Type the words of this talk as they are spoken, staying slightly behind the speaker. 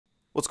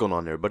What's going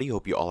on, everybody?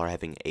 Hope you all are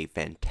having a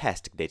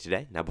fantastic day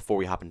today. Now, before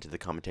we hop into the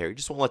commentary,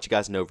 just want to let you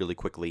guys know really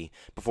quickly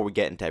before we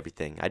get into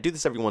everything. I do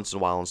this every once in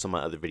a while on some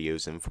of my other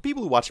videos, and for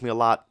people who watch me a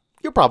lot,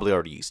 you're probably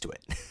already used to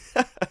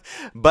it.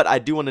 But I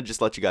do want to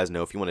just let you guys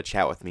know if you want to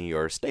chat with me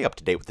or stay up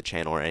to date with the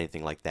channel or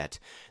anything like that.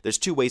 There's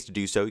two ways to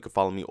do so. You can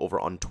follow me over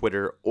on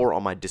Twitter or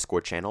on my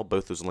Discord channel.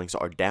 Both those links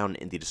are down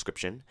in the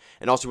description.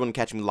 And also, you want to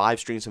catch me live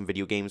stream some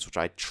video games, which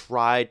I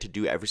try to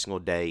do every single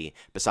day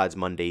besides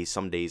Mondays.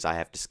 Some days I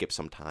have to skip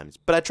sometimes.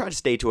 But I try to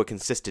stay to a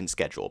consistent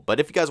schedule. But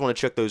if you guys want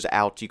to check those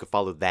out, you can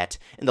follow that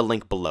in the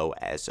link below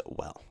as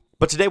well.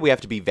 But today we have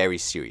to be very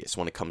serious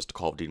when it comes to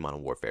Call of Duty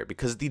Modern Warfare,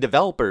 because the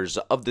developers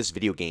of this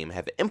video game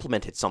have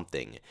implemented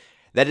something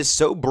that is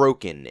so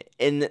broken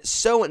and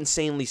so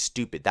insanely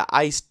stupid that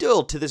I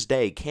still, to this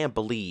day, can't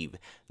believe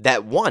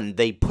that, one,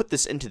 they put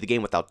this into the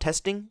game without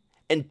testing,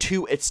 and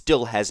two, it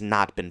still has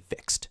not been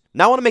fixed.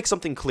 Now I want to make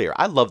something clear.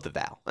 I love the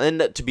Val,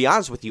 and to be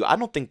honest with you, I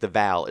don't think the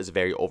Val is a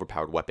very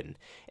overpowered weapon.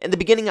 In the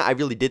beginning, I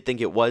really did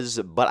think it was,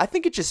 but I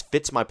think it just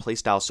fits my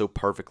playstyle so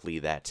perfectly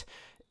that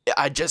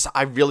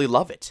I really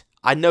love it.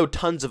 I know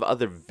tons of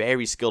other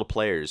very skilled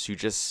players who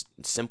just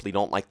simply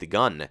don't like the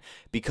gun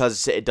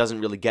because it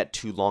doesn't really get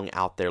too long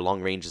out there.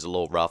 Long range is a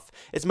little rough.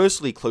 It's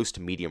mostly close to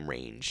medium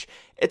range.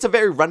 It's a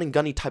very run and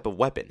gunny type of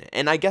weapon,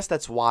 and I guess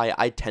that's why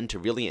I tend to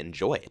really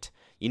enjoy it.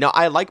 You know,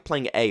 I like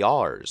playing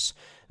ARs,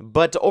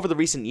 but over the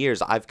recent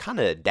years, I've kind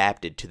of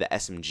adapted to the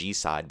SMG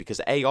side because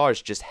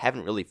ARs just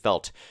haven't really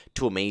felt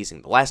too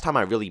amazing. The last time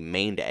I really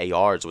mained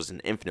ARs was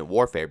in Infinite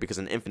Warfare, because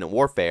in Infinite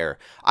Warfare,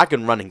 I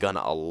can run and gun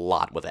a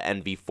lot with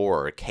an NV4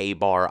 or a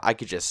K-bar. I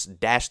could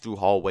just dash through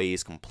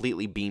hallways,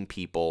 completely beam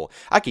people.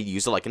 I could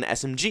use it like an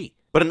SMG.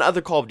 But in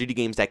other Call of Duty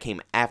games that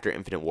came after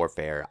Infinite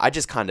Warfare, I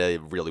just kind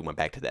of really went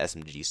back to the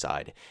SMG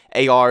side.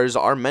 ARs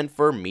are meant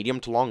for medium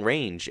to long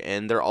range,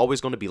 and they're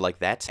always going to be like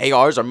that.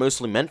 ARs are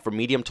mostly meant for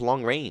medium to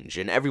long range,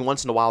 and every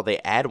once in a while they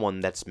add one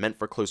that's meant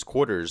for close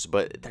quarters,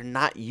 but they're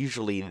not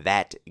usually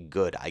that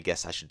good, I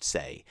guess I should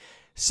say.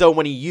 So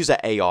when you use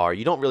an AR,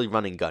 you don't really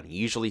run and gun.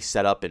 You usually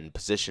set up in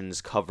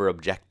positions, cover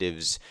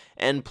objectives,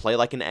 and play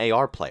like an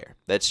AR player.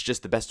 That's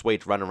just the best way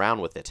to run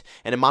around with it.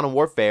 And in Modern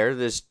Warfare,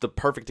 the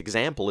perfect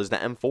example is the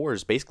M4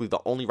 is basically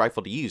the only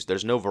rifle to use.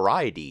 There's no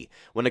variety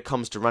when it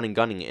comes to running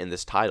gunning in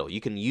this title.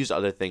 You can use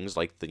other things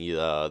like the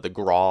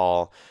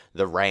Grawl,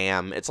 the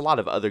Ram. It's a lot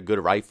of other good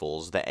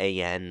rifles, the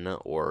AN,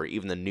 or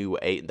even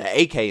the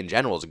AK in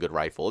general is a good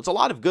rifle. It's a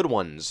lot of good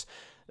ones.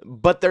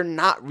 But they're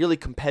not really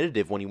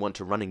competitive when you want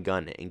to run and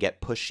gun and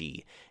get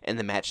pushy in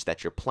the match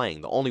that you're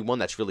playing. The only one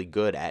that's really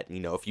good at,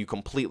 if you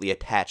completely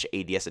attach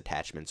ADS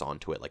attachments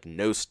onto it, like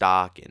no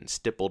stock and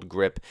stippled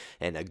grip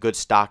and a good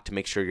stock to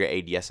make sure your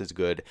ADS is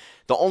good.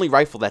 The only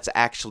rifle that's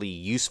actually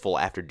useful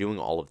after doing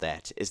all of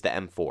that is the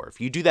M4. If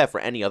you do that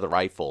for any other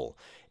rifle,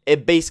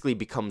 it basically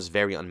becomes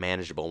very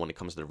unmanageable when it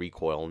comes to the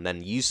recoil, and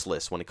then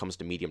useless when it comes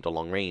to medium to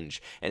long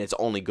range, and it's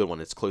only good when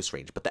it's close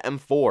range. But the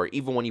M4,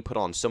 even when you put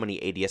on so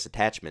many ADS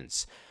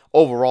attachments,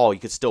 overall,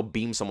 you could still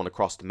beam someone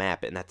across the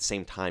map, and at the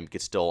same time, you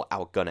could still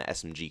outgun an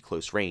SMG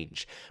close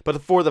range.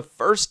 But for the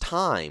first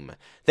time,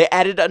 they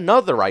added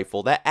another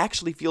rifle that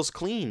actually feels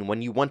clean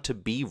when you want to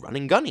be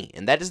running gunny,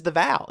 and that is the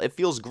Val. It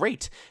feels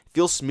great. It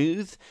feels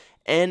smooth.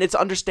 And it's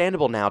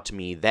understandable now to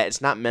me that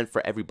it's not meant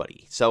for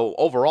everybody. So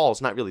overall,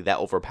 it's not really that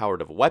overpowered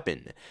of a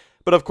weapon.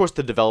 But of course,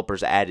 the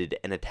developers added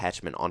an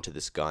attachment onto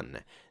this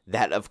gun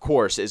that, of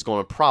course, is going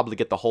to probably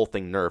get the whole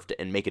thing nerfed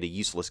and make it a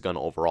useless gun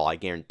overall. I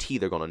guarantee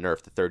they're going to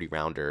nerf the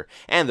 30-rounder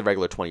and the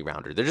regular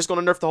 20-rounder. They're just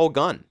going to nerf the whole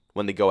gun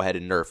when they go ahead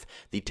and nerf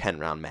the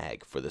 10-round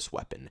mag for this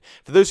weapon.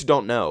 For those who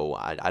don't know,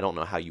 I don't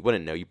know how you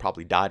wouldn't know. You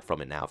probably died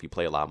from it now if you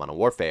play a lot of Modern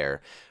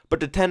Warfare. But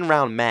the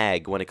 10-round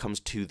mag, when it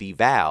comes to the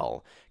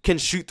Val, can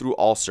shoot through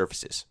all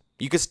surfaces.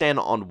 You could stand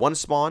on one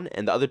spawn,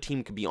 and the other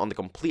team could be on the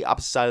complete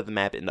opposite side of the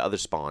map in the other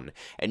spawn,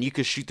 and you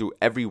could shoot through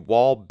every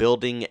wall,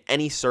 building,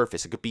 any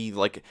surface. It could be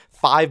like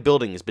 5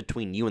 buildings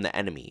between you and the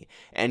enemy,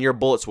 and your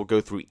bullets will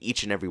go through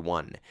each and every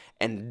one,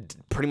 and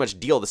pretty much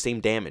deal the same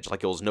damage,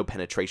 like it was no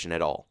penetration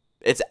at all.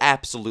 It's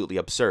absolutely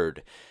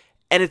absurd.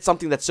 And it's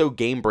something that's so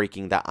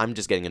game-breaking that I'm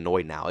just getting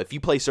annoyed now. If you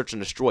play Search and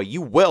Destroy,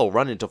 you will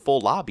run into full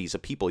lobbies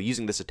of people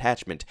using this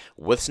attachment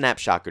with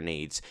snapshot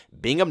grenades,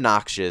 being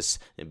obnoxious,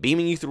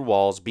 beaming you through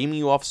walls, beaming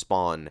you off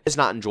spawn. It's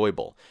not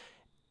enjoyable.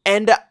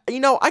 And,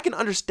 I can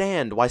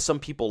understand why some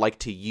people like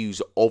to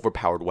use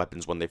overpowered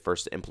weapons when they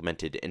first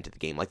implemented into the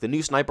game. Like the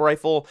new sniper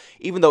rifle,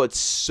 even though it's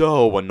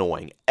so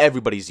annoying,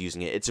 everybody's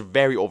using it. It's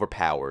very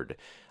overpowered.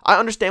 I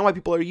understand why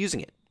people are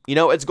using it.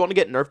 It's going to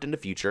get nerfed in the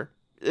future.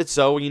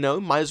 So,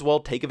 might as well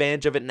take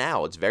advantage of it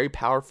now. It's very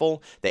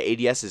powerful.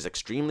 The ADS is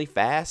extremely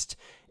fast.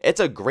 It's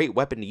a great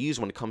weapon to use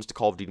when it comes to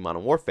Call of Duty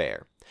Modern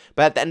Warfare.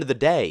 But at the end of the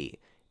day,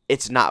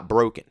 it's not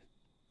broken.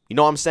 You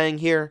know what I'm saying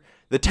here?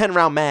 The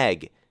 10-round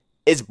mag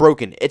is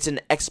broken. It's an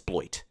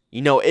exploit.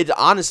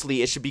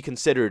 Honestly, it should be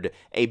considered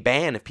a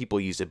ban if people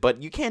use it.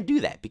 But you can't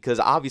do that because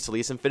obviously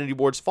it's Infinity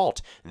Ward's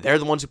fault. They're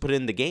the ones who put it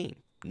in the game.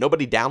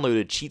 Nobody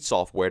downloaded cheat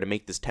software to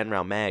make this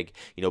 10-round mag,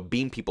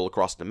 beam people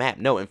across the map.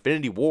 No,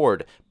 Infinity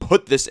Ward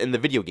put this in the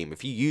video game.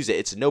 If you use it,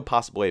 it's no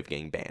possible way of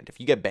getting banned. If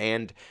you get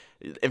banned,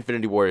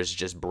 Infinity Ward is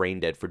just brain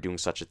dead for doing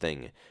such a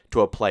thing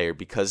to a player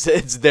because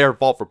it's their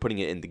fault for putting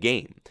it in the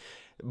game.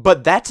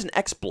 But that's an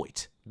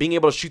exploit. Being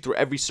able to shoot through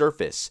every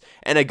surface.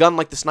 And a gun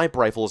like the sniper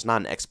rifle is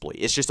not an exploit.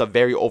 It's just a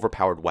very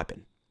overpowered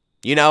weapon.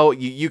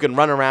 You can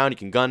run around, you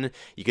can gun,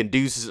 you can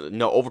do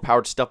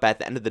overpowered stuff, but at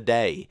the end of the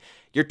day,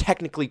 you're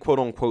technically,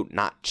 quote-unquote,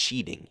 not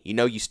cheating.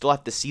 You still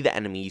have to see the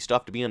enemy, you still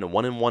have to be in a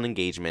 1-on-1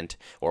 engagement,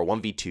 or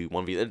 1v2,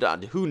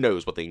 1v... who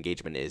knows what the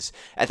engagement is.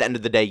 At the end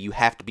of the day, you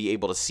have to be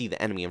able to see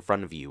the enemy in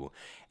front of you,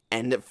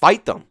 and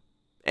fight them.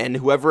 And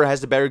whoever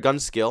has the better gun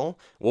skill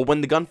will win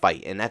the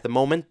gunfight. And at the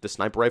moment, the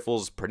sniper rifle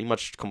is pretty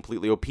much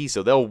completely OP,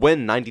 so they'll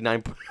win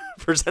 99%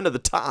 of the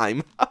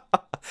time.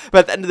 But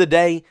at the end of the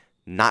day,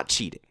 not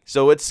cheating.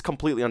 So it's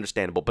completely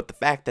understandable. But the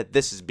fact that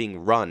this is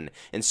being run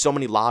in so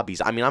many lobbies,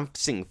 I mean, I'm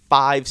seeing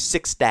 5,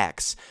 6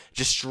 stacks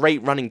just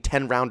straight running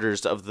 10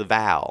 rounders of the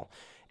Val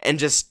and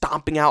just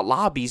stomping out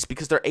lobbies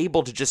because they're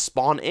able to just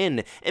spawn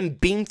in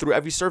and beam through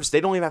every surface.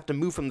 They don't even have to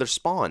move from their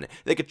spawn.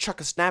 They could chuck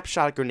a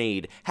snapshot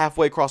grenade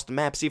halfway across the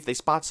map, see if they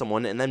spot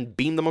someone, and then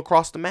beam them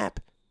across the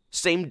map.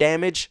 Same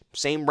damage,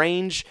 same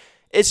range.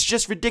 It's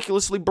just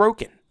ridiculously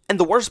broken. And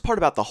the worst part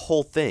about the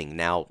whole thing,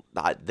 now,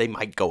 they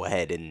might go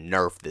ahead and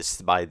nerf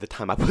this by the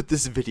time I put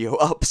this video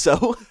up,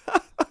 so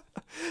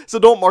so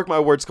don't mark my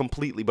words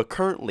completely, but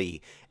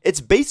currently, it's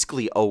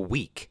basically a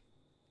week,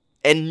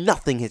 and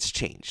nothing has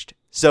changed.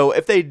 So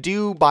if they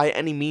do by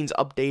any means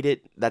update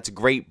it, that's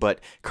great,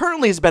 but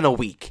currently it's been a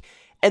week,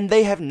 and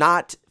they have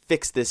not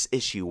fixed this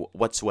issue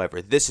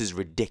whatsoever. This is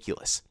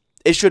ridiculous.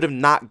 It should have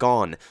not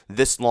gone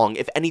this long.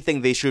 If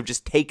anything, they should have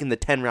just taken the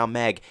 10-round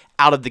mag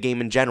out of the game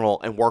in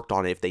general and worked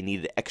on it if they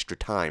needed extra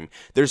time.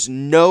 There's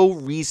no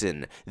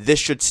reason this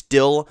should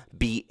still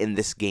be in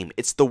this game.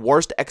 It's the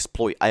worst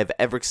exploit I have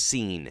ever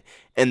seen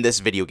in this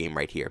video game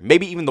right here.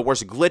 Maybe even the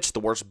worst glitch, the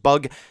worst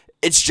bug.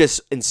 It's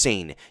just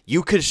insane.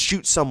 You could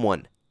shoot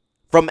someone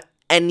from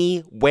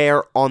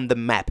anywhere on the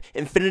map.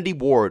 Infinity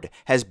Ward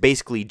has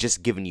basically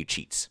just given you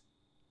cheats.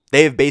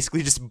 They have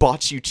basically just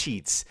bought you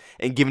cheats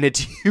and given it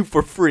to you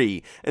for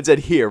free and said,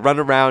 here, run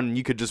around and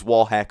you could just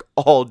wall hack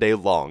all day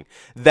long.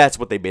 That's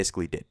what they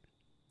basically did.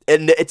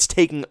 And it's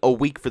taking a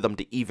week for them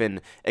to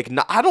even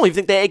I don't even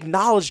think they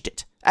acknowledged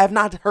it. I have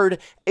not heard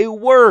a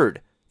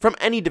word from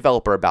any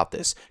developer about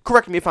this.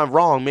 Correct me if I'm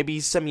wrong. Maybe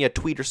send me a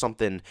tweet or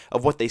something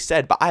of what they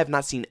said, but I have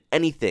not seen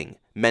anything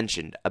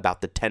mentioned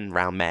about the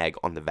 10-round mag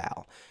on the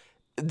Val.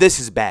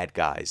 This is bad,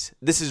 guys.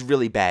 This is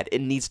really bad.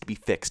 It needs to be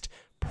fixed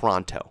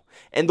pronto.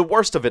 And the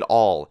worst of it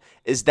all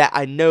is that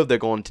I know they're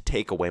going to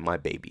take away my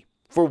baby.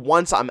 For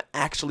once, I'm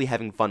actually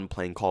having fun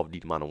playing Call of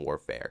Duty Modern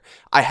Warfare.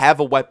 I have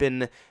a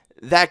weapon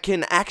that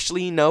can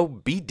actually,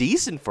 be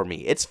decent for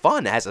me. It's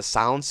fun. It has a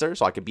silencer,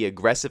 so I could be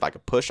aggressive, I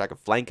could push, I could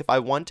flank if I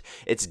want.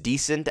 It's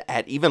decent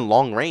at even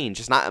long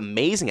range. It's not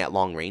amazing at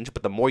long range,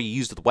 but the more you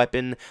use the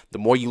weapon, the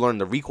more you learn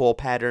the recoil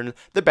pattern,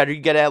 the better you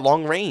get at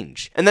long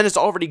range. And then it's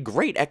already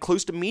great at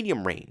close to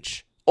medium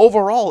range.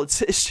 Overall,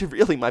 it's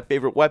really my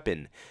favorite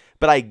weapon.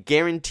 But I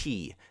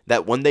guarantee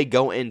that when they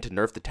go in to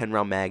nerf the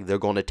 10-round mag, they're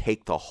going to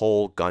take the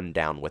whole gun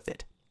down with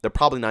it. They're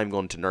probably not even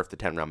going to nerf the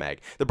 10-round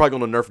mag. They're probably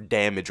going to nerf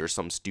damage or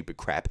some stupid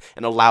crap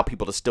and allow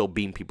people to still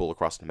beam people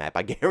across the map.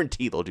 I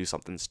guarantee they'll do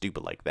something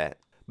stupid like that.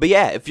 But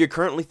yeah, if you're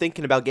currently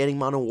thinking about getting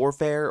Modern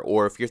Warfare,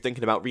 or if you're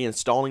thinking about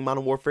reinstalling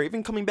Modern Warfare,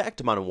 even coming back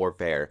to Modern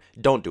Warfare,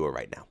 don't do it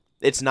right now.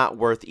 It's not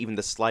worth even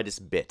the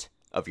slightest bit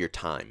of your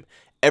time.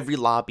 Every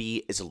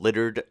lobby is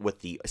littered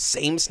with the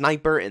same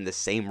sniper and the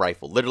same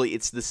rifle. Literally,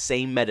 it's the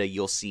same meta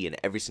you'll see in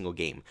every single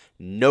game.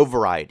 No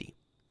variety.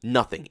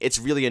 Nothing. It's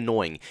really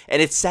annoying. And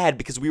it's sad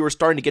because we were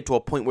starting to get to a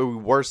point where we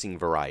were seeing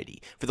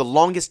variety. For the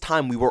longest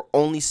time, we were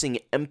only seeing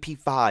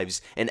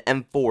MP5s and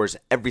M4s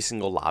every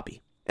single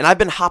lobby. And I've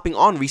been hopping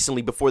on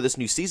recently before this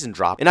new season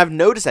dropped, and I've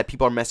noticed that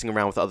people are messing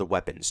around with other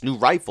weapons. New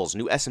rifles,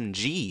 new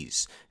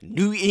SMGs,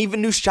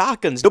 even new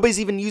shotguns. Nobody's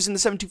even using the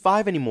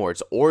 725 anymore.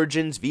 It's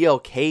Origins,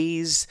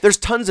 VLKs. There's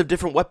tons of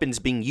different weapons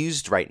being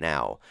used right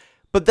now.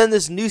 But then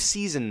this new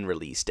season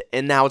released,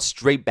 and now it's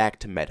straight back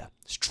to meta.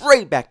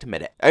 Straight back to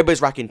meta.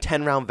 Everybody's rocking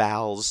 10-round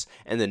Vals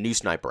and the new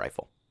sniper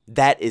rifle.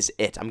 That is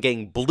it. I'm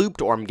getting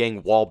blooped or I'm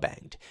getting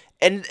wallbanged.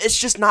 And it's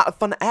just not a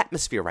fun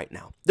atmosphere right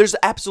now. There's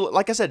absolutely,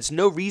 like I said, it's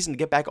no reason to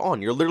get back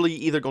on. You're literally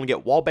either going to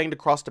get wallbanged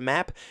across the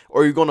map,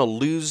 or you're going to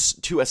lose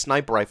to a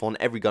sniper rifle in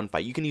every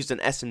gunfight. You can use an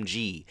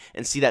SMG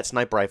and see that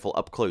sniper rifle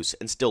up close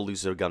and still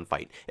lose a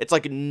gunfight. It's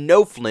like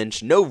no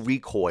flinch, no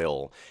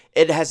recoil.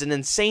 It has an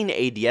insane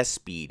ADS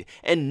speed,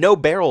 and no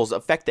barrels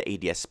affect the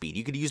ADS speed.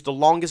 You could use the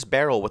longest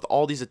barrel with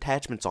all these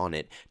attachments on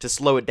it to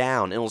slow it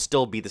down, and it'll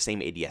still be the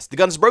same ADS. The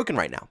gun's broken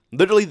right now.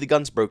 Literally, the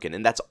gun's broken,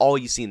 and that's all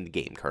you see in the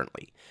game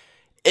currently.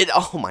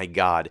 Oh my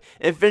god.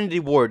 Infinity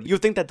Ward,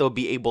 you'd think that they'll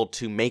be able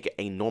to make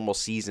a normal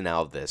season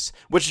out of this,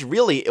 which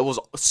really, it was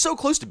so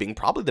close to being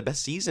probably the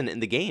best season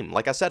in the game.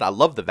 Like I said, I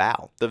love the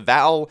Val. The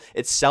Val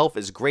itself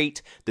is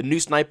great. The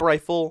new sniper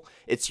rifle,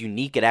 it's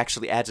unique. It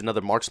actually adds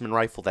another marksman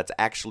rifle that's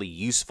actually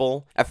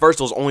useful. At first,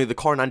 it was only the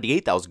Kar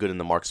 98 that was good in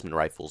the marksman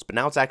rifles, but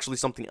now it's actually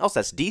something else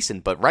that's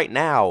decent, but right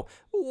now,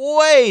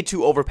 way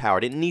too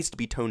overpowered. It needs to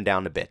be toned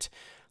down a bit.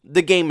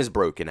 The game is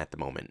broken at the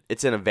moment.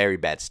 It's in a very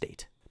bad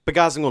state. But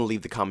guys, I'm going to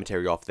leave the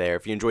commentary off there.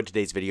 If you enjoyed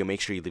today's video,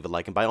 make sure you leave a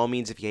like, and by all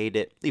means, if you hate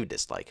it, leave a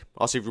dislike.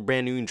 Also, if you're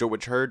brand new and enjoyed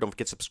what you heard, don't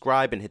forget to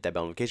subscribe and hit that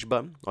bell notification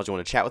button. Also,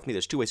 want to chat with me,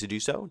 there's two ways to do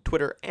so,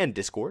 Twitter and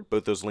Discord.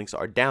 Both those links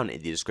are down in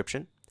the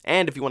description.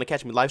 And if you want to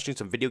catch me live stream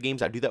some video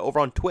games, I do that over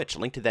on Twitch.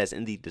 Link to that is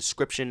in the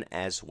description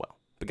as well.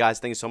 But guys,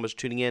 thank you so much for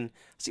tuning in.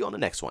 See you on the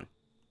next one.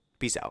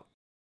 Peace out.